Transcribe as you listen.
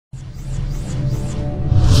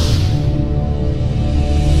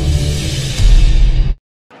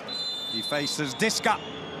faces. Descat.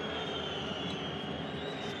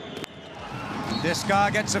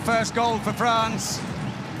 Descat gets the first goal for France.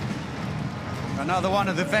 Another one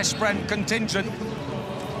of the Veszprem contingent.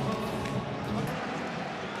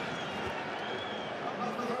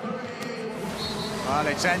 Well,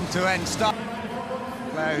 it's end-to-end stuff.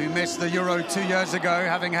 Player who missed the Euro 2 years ago,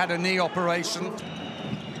 having had a knee operation.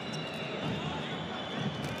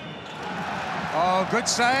 Oh, good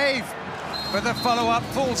save. But the follow-up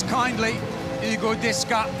falls kindly. Hugo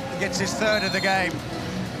Descat gets his third of the game.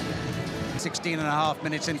 16.5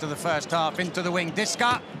 minutes into the first half, into the wing.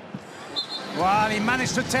 Descat. Well, he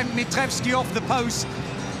managed to tempt Mitrevski off the post.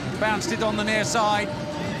 Bounced it on the near side.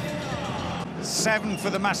 7 for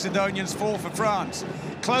the Macedonians, 4 for France.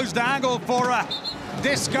 Closed angle for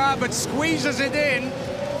Descat, but squeezes it in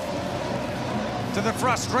to the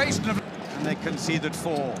frustration of... And they conceded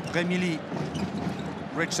 4. Remili.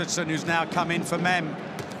 Richardson, who's now come in for Mem.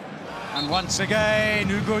 And once again,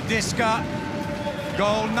 Hugo Descat.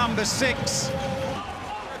 Goal number 6.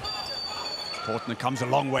 Portner comes a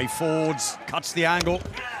long way forwards, cuts the angle,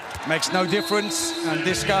 makes no difference, and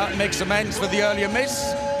Descat makes amends for the earlier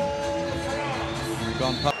miss.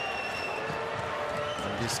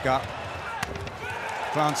 Descat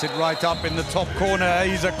plants it right up in the top corner.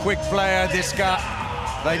 He's a quick player, Descat.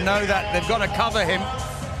 They know that, they've got to cover him.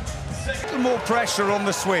 A little more pressure on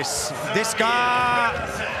the Swiss. Descat,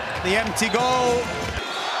 the empty goal.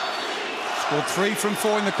 Scored 3 from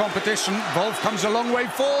 4 in the competition. Wolf comes a long way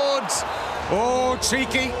forwards. Oh,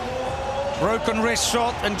 cheeky. Broken wrist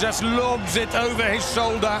shot and just lobs it over his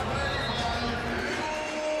shoulder.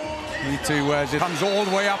 He too wears it. Comes all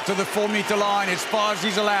the way up to the 4-meter line as far as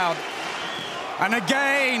he's allowed. And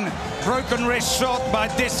again, broken wrist shot by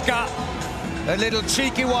Descat. A little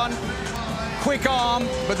cheeky one. Quick arm,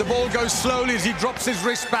 but the ball goes slowly as he drops his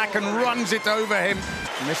wrist back and runs it over him.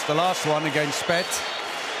 Missed the last one against Spet.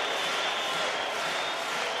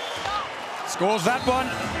 Scores that one.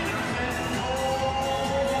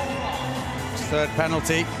 His third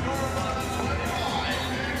penalty.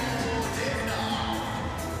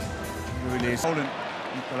 Poland.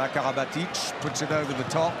 Nikola Karabatic puts it over the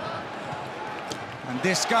top. And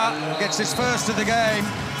Descat gets his first of the game.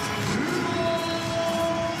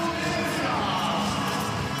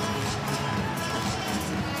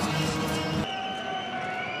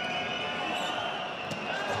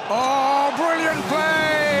 Oh, brilliant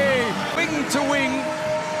play! Wing to wing.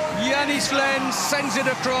 Yanis Len sends it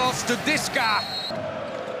across to Descat.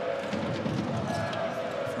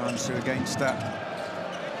 France against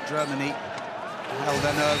Germany. Held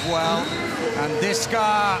their nerve well. And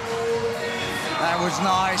Descat. That was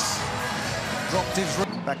nice. Dropped his...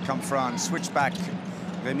 Back come France. Switch back.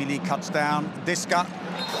 Remili cuts down. Descat.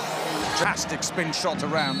 Fantastic spin shot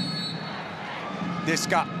around.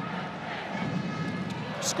 Descat.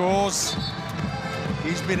 Scores.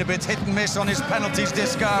 He's been a bit hit and miss on his penalties,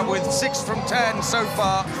 Descat, with 6 from 10 so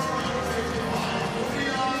far.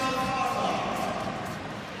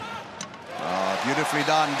 Oh, beautifully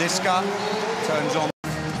done. Descat turns on.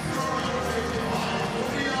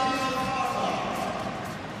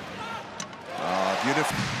 Oh,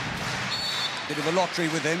 beautiful. Bit of a lottery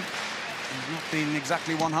with him. He's not been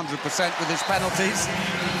exactly 100% with his penalties.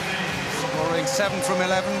 Scoring 7 from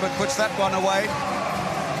 11, but puts that one away.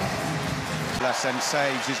 Lassen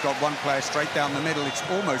saves. He's got one player straight down the middle. It's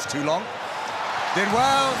almost too long. Did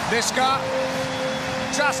well. Descat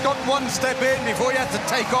just got one step in before he had to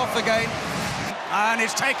take off again. And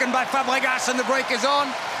it's taken by Fabregas, and the break is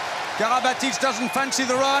on. Karabatic doesn't fancy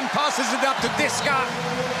the run, passes it up to Descat.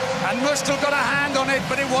 And Mustel got a hand on it,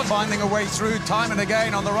 but it was finding a way through time and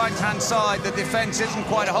again on the right-hand side. The defence isn't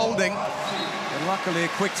quite holding. But luckily, a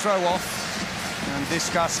quick throw-off. And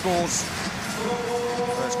Descat scores.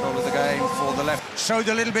 First goal of the game for the left. Showed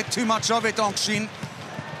a little bit too much of it on Shin.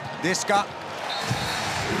 Descat.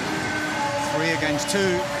 3 against 2.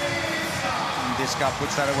 And Descat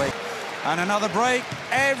puts that away. And another break.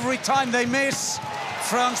 Every time they miss,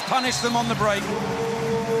 France punish them on the break.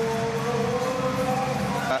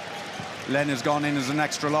 Len has gone in as an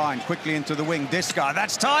extra line. Quickly into the wing. Descat,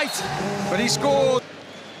 that's tight, but he scored.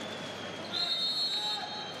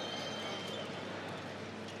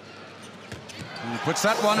 And he puts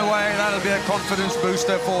that one away. That'll be a confidence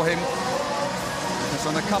booster for him. It's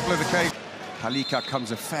on a couple of occasions. Halika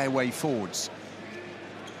comes a fair way forwards.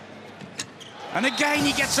 And again,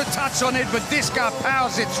 he gets a touch on it, but Descat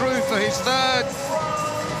powers it through for his third.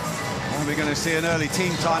 And we're going to see an early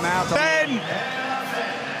team timeout. Then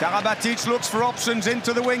Karabatic looks for options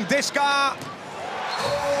into the wing. Descat.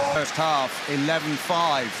 First half,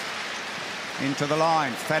 11-5 into the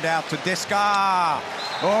line. Fed out to Descat.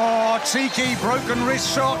 Oh, cheeky, broken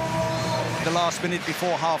wrist shot. The last minute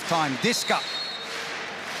before half-time, Descat.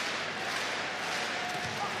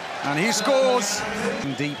 And he scores.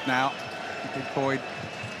 Deep now, big Boyd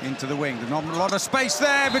into the wing. Not a lot of space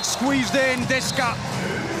there, but squeezed in, Descat.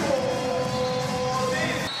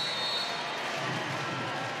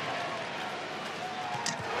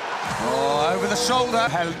 Oh, over the shoulder.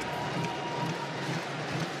 Held.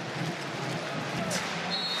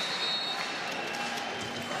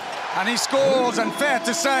 And he scores, and fair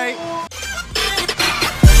to say,